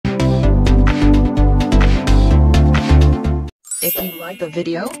If you like the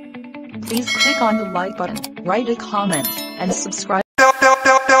video, please click on the like button, write a comment, and subscribe.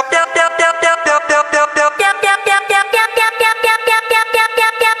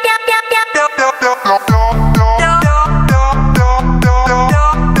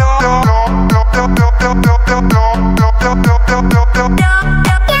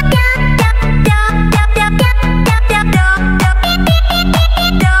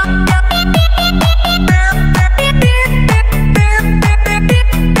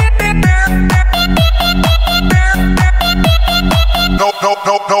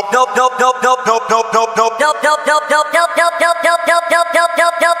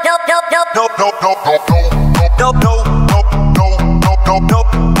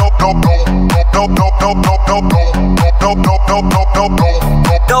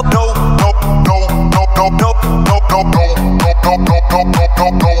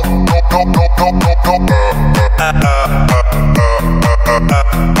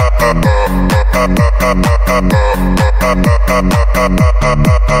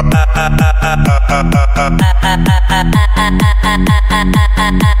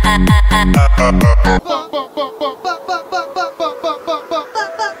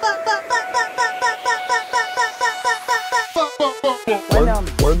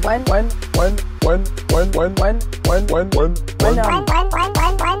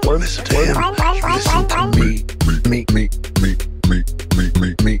 Listen to him. Listen to me.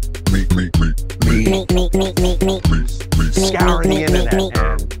 Scouring the internet.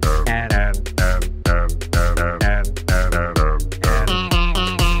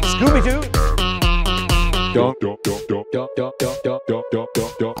 Scooby-Doo.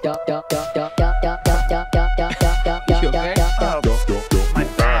 You okay? My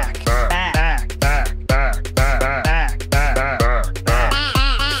back.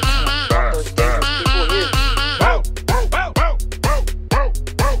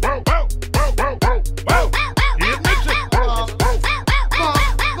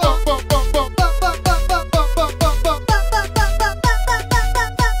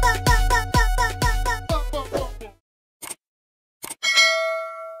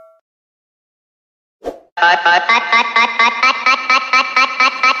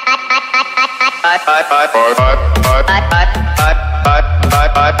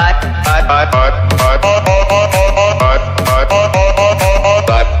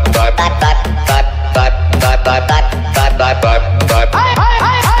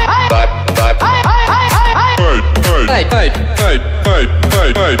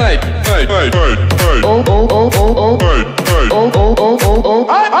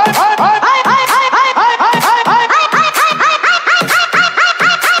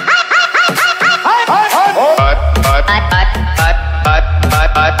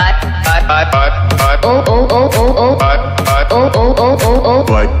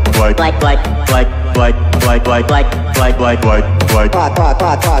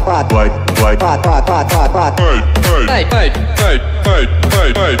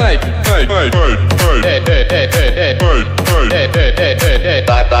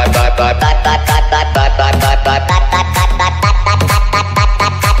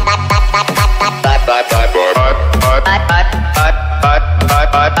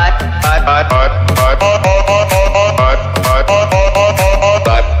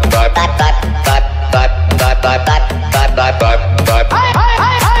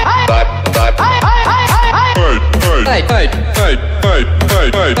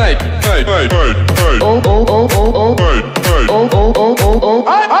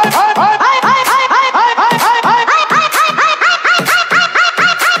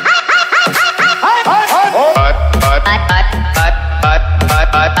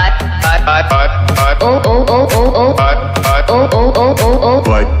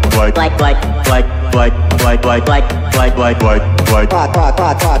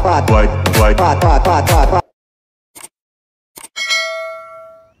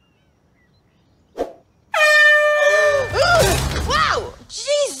 Wow!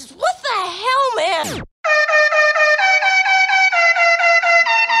 Jesus, what the hell, man?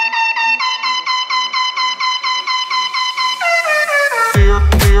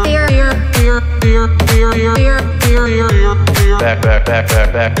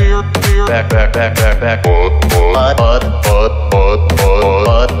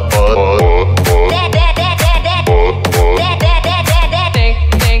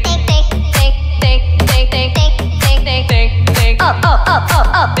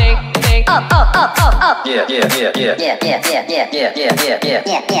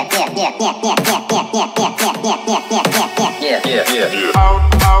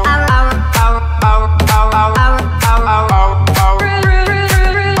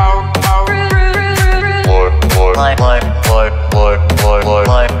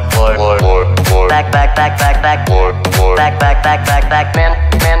 back man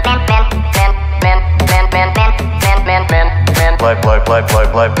man man man man man man man man man man man wipe wipe wipe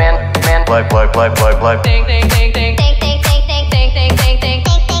wipe wipe man man wipe wipe wipe wipe wipe ding ding ding ding ding ding ding ding ding ding ding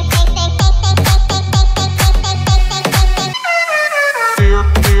ding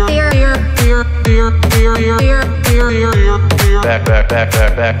back back back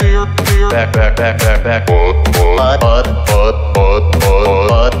back back back back back back back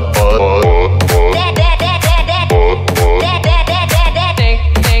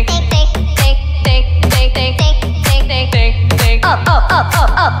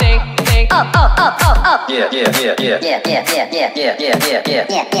yeah yeah yeah yeah yeah yeah yeah yeah yeah yeah yeah yeah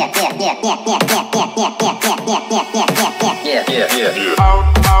yeah yeah yeah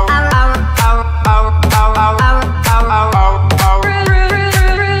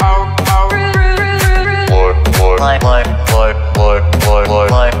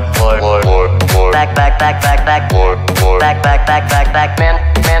back back back back back back back back back back man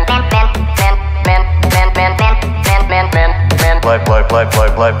man man man man man man man man man man wipe wipe wipe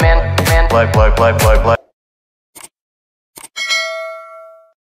wipe wipe man man wipe wipe wipe wipe wipe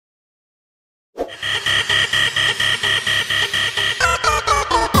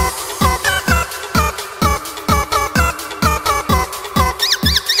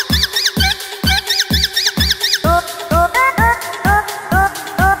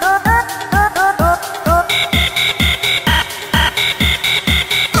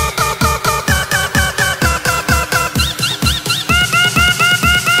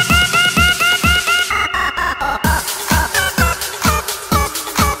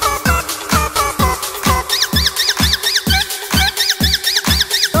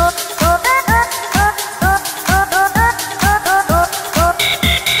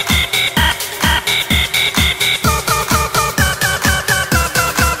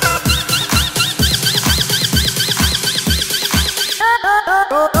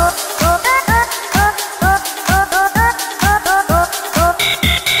Oh,